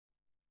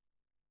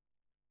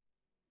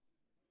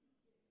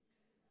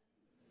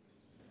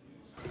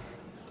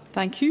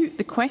Thank you.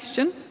 The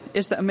question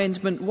is that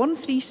Amendment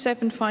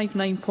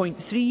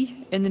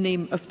 13759.3 in the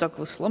name of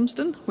Douglas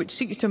Lumsden, which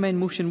seeks to amend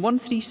Motion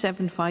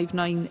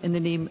 13759 in the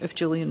name of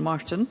Gillian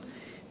Martin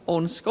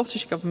on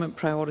Scottish Government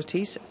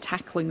priorities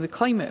tackling the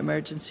climate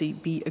emergency,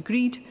 be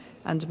agreed,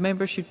 and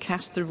members should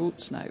cast their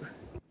votes now.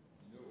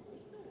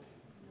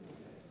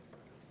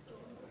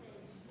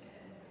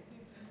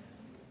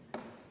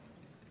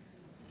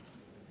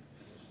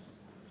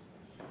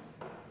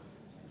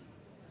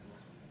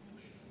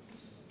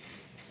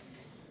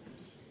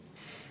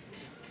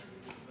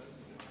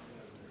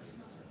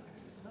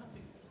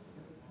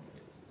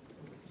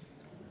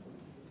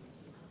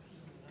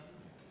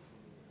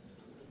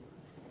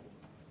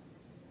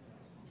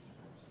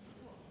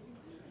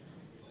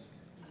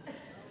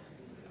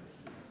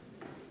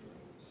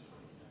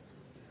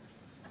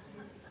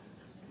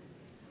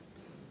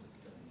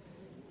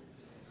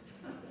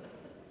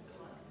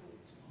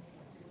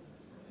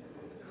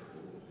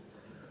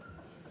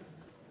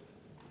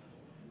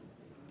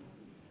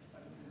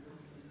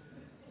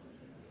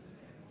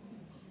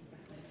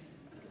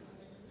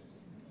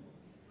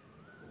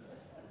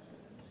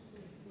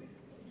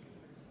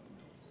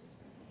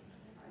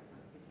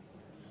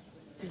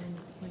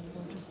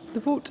 The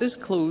vote is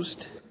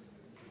closed.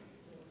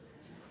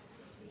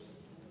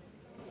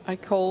 I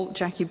call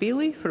Jackie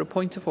Bailey for a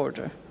point of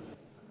order.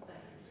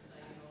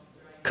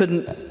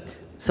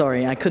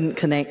 I couldn't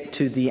connect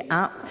to the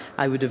app.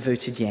 I would have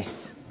voted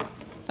yes.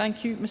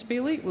 Thank you, Ms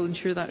Bailey. We'll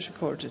ensure that's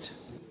recorded.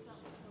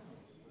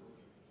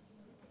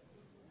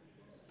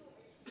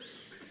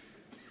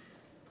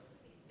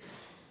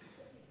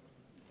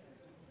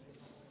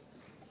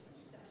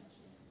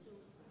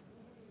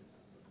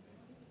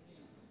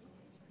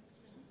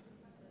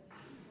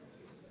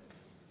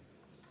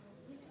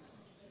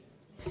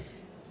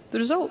 The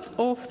result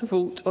of the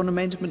vote on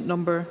amendment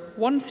number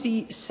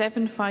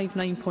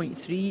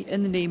 13759.3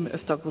 in the name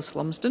of Douglas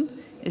Lumsden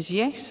is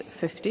yes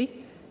 50,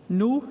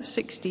 no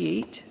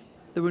 68.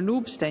 There were no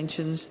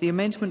abstentions. The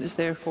amendment is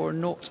therefore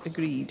not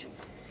agreed.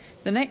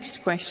 The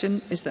next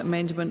question is that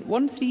amendment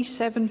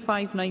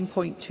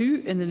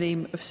 13759.2 in the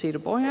name of Sarah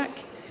Boyack,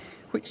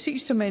 which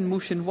seeks to amend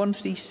motion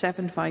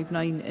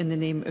 13759 in the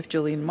name of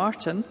Gillian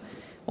Martin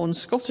on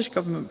Scottish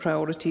Government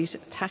priorities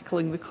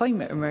tackling the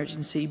climate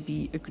emergency,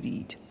 be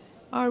agreed.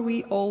 Are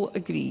we all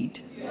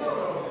agreed?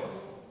 No.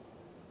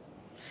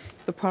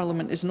 The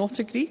Parliament is not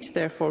agreed,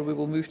 therefore we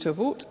will move to a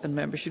vote and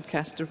members should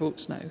cast their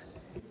votes now.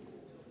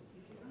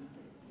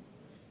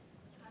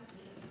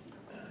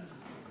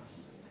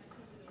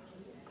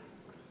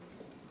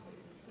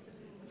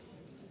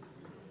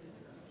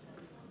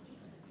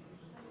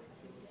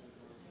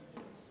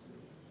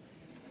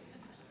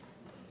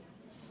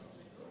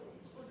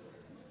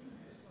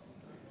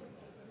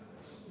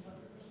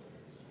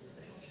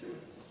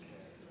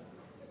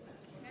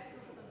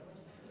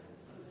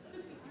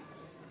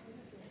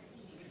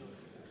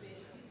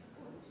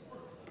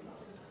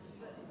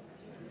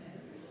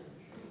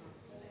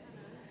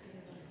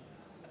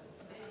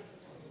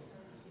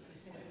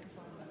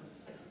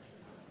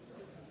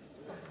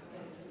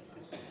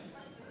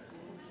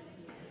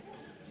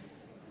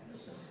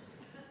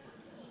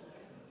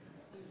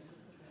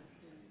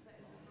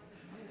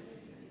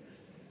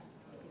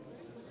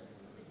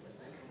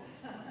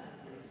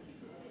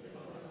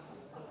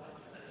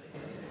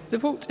 The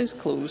vote is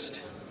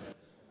closed.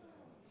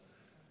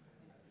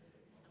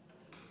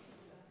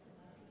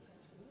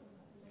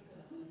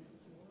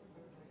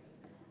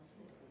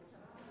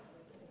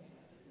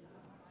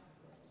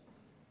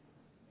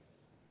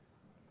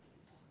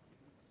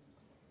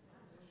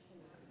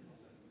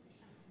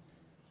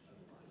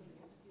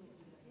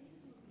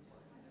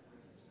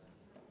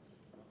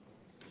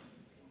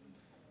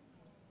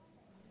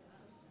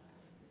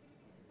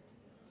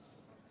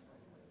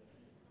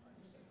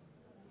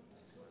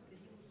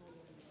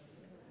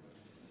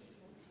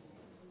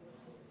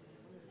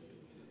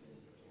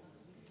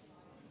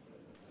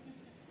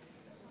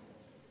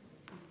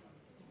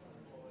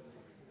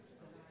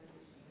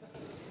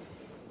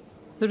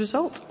 The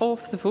result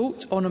of the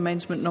vote on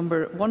amendment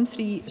number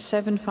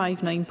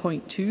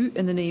 13759.2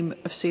 in the name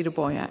of Sarah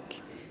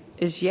Boyack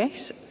is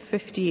yes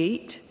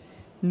 58,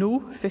 no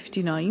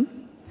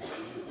 59.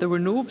 There were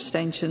no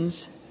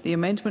abstentions. The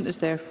amendment is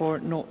therefore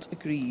not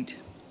agreed.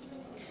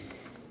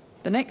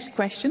 The next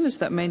question is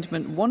that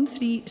amendment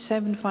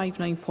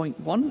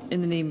 13759.1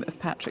 in the name of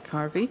Patrick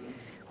Harvey,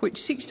 which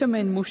seeks to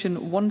amend motion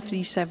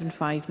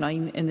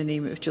 13759 in the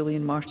name of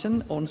Gillian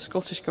Martin on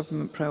Scottish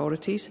Government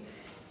priorities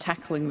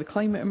tackling the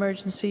climate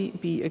emergency,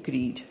 be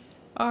agreed.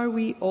 Are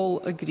we all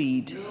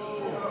agreed?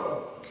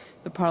 No.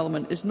 The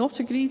Parliament is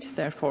not agreed,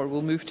 therefore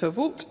we'll move to a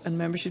vote and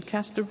members should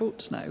cast their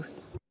votes now.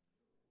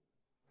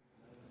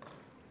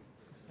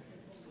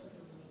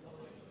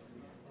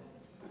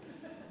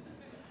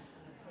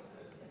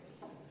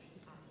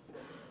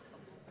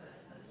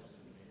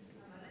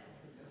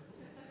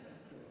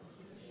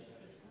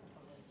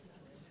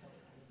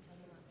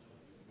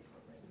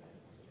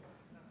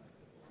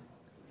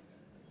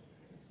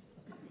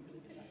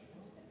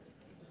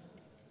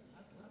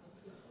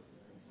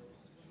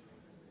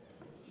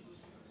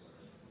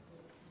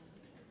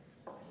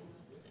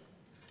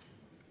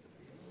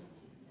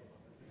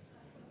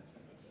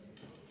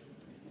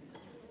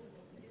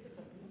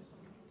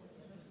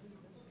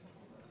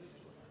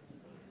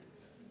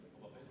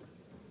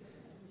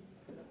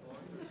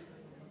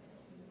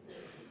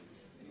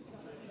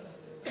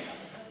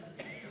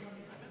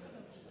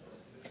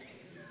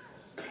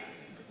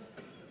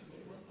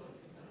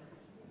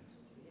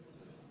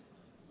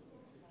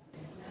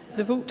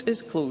 The vote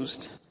is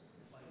closed.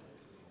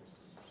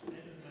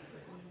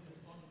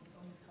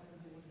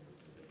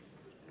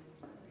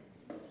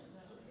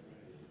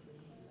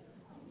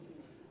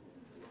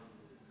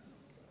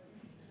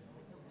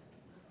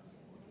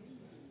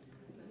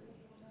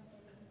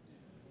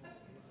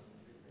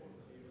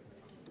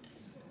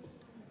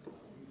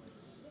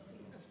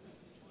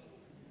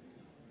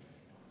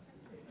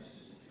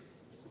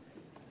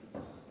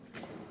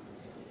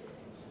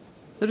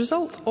 The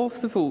result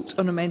of the vote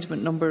on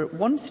amendment number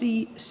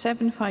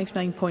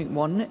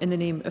 13759.1 in the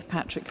name of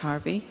Patrick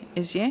Harvey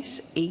is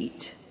yes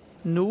 8,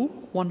 no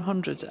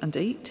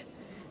 108.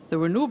 There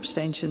were no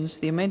abstentions.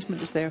 The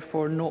amendment is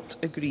therefore not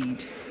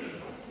agreed.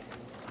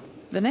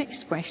 The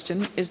next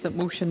question is that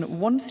motion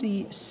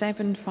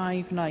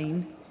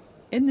 13759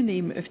 in the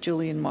name of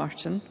Gillian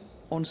Martin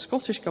on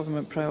Scottish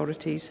Government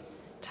priorities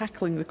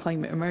tackling the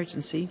climate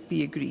emergency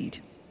be agreed.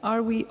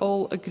 Are we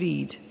all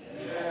agreed?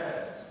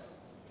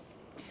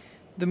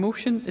 The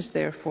motion is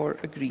therefore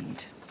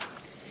agreed.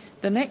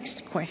 The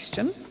next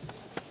question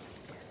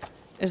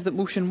is that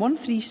motion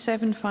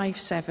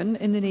 13757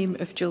 in the name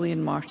of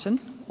Gillian Martin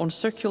on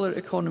Circular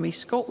Economy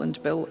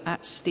Scotland Bill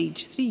at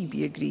Stage 3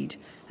 be agreed.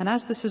 And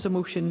as this is a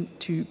motion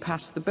to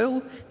pass the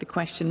bill, the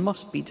question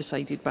must be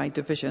decided by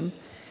division.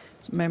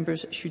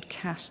 Members should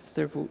cast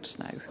their votes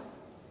now.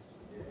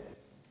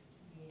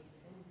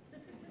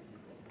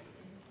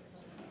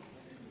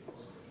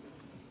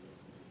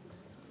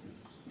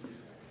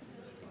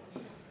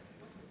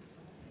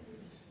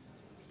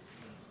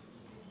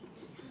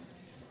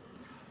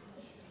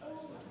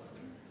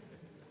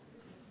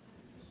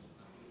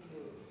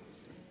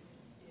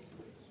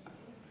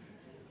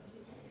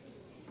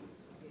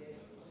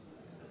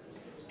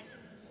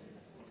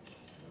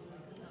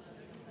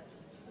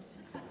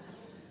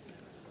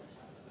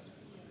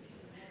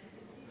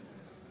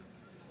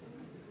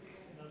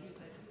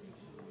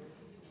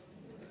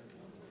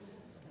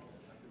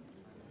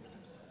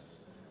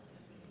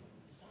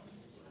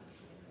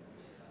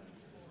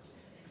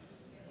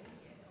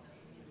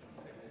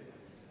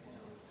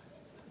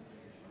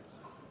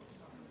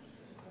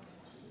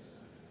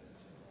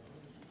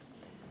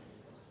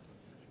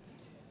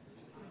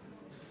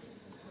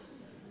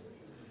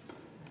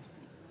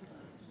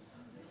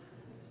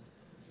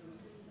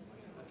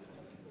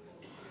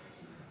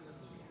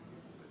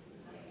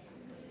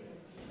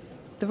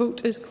 The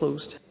vote is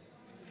closed.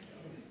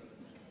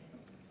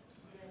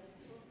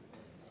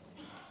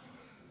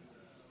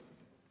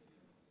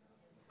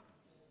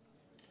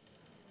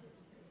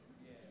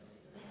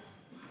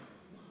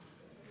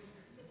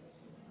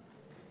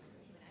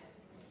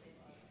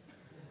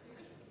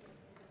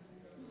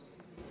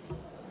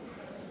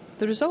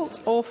 The result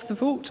of the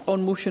vote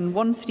on motion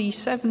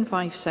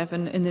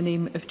 13757 in the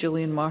name of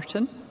Gillian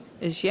Martin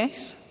is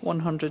yes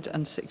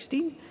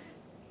 116.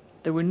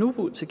 There were no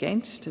votes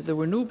against, there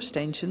were no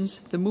abstentions.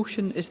 The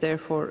motion is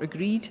therefore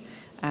agreed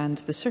and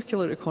the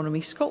Circular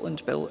Economy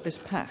Scotland Bill is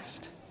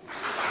passed.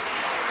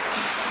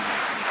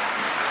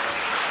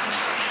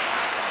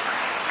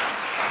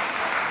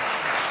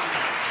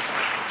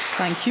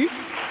 Thank you.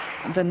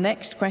 The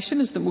next question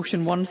is the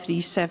motion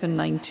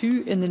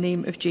 13792 in the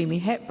name of Jamie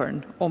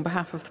Hepburn on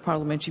behalf of the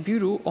Parliamentary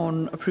Bureau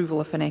on approval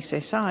of an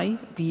SSI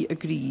be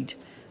agreed.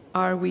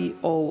 Are we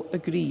all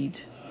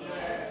agreed?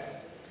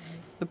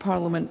 The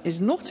Parliament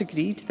is not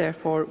agreed,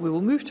 therefore we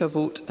will move to a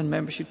vote and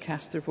members should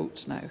cast their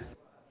votes now.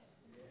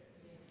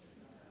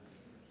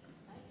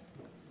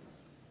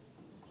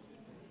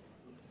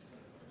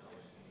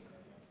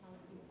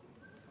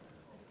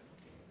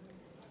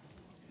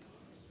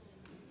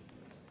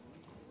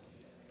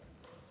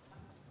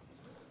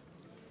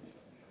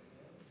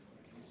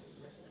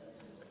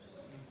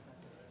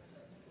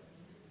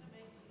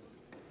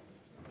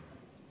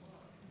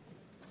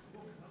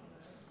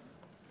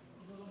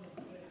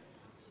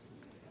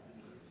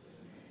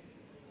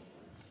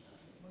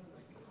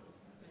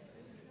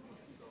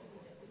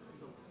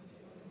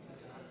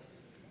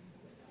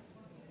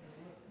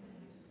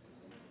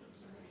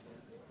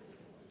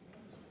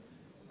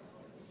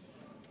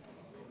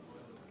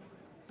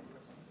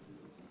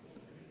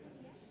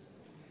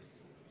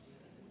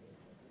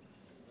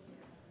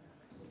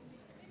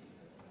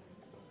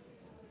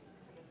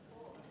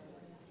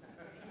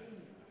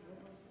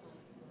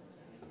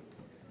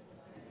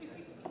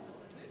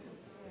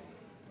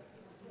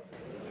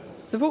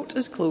 The vote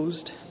is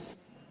closed.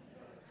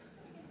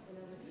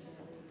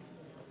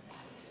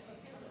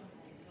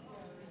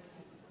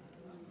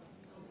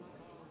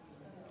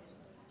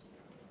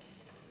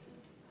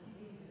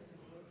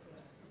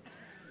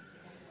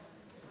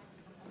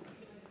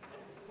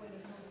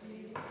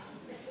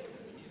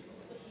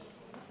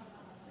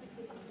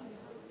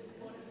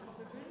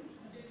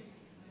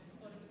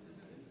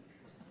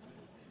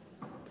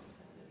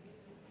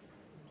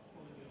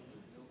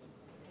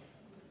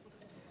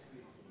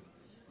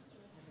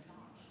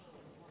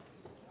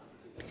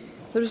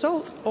 The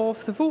result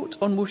of the vote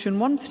on motion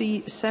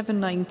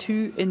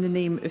 13792 in the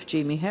name of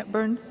Jamie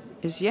Hepburn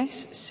is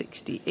yes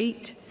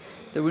 68.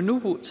 There were no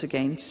votes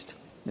against.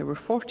 There were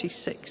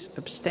 46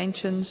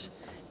 abstentions.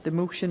 The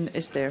motion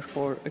is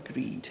therefore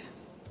agreed.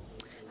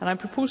 And I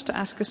propose to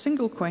ask a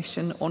single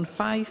question on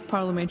 5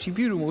 Parliamentary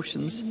Bureau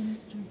motions.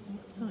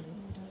 Sorry,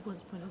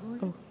 what's point of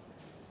order?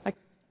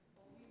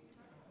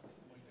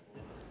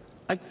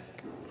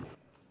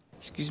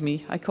 Excuse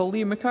me, I call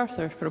Liam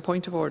MacArthur for a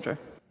point of order.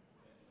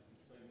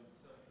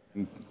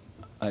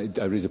 I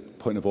raise a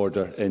point of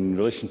order in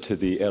relation to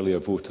the earlier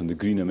vote on the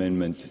Green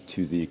Amendment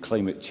to the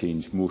climate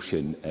change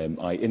motion.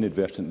 I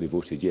inadvertently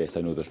voted yes.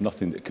 I know there's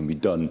nothing that can be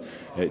done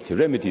to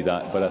remedy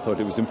that, but I thought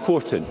it was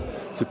important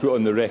to put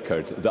on the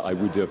record that I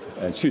would have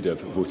and should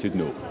have voted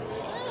no.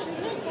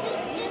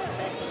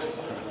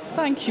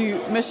 Thank you,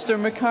 Mr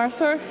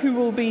MacArthur, who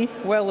will be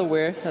well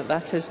aware that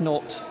that is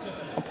not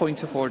a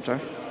point of order.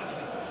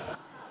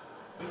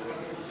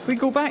 We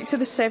go back to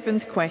the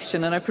 7th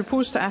question, and I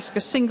propose to ask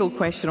a single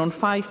question on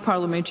 5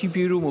 Parliamentary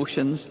Bureau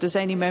motions. Does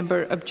any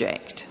member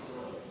object?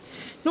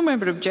 No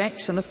member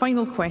objects, and the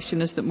final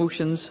question is that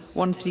motions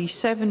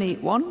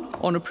 13781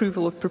 on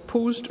approval of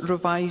proposed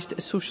revised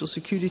Social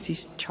Security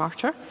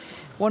Charter,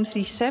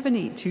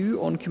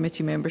 13782 on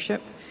committee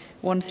membership,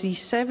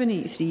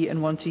 13783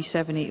 and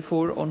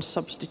 13784 on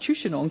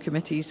substitution on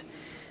committees,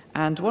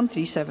 and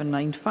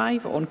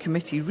 13795 on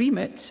committee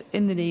remits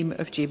in the name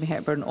of Jamie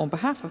Hepburn on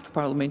behalf of the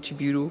Parliamentary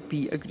Bureau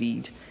be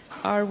agreed.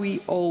 Are we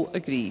all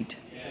agreed?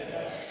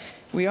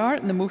 We are,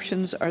 and the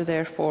motions are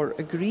therefore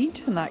agreed,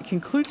 and that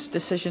concludes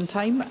decision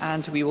time,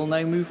 and we will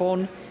now move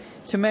on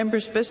to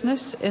members'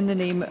 business in the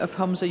name of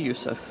Humza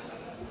Yousaf.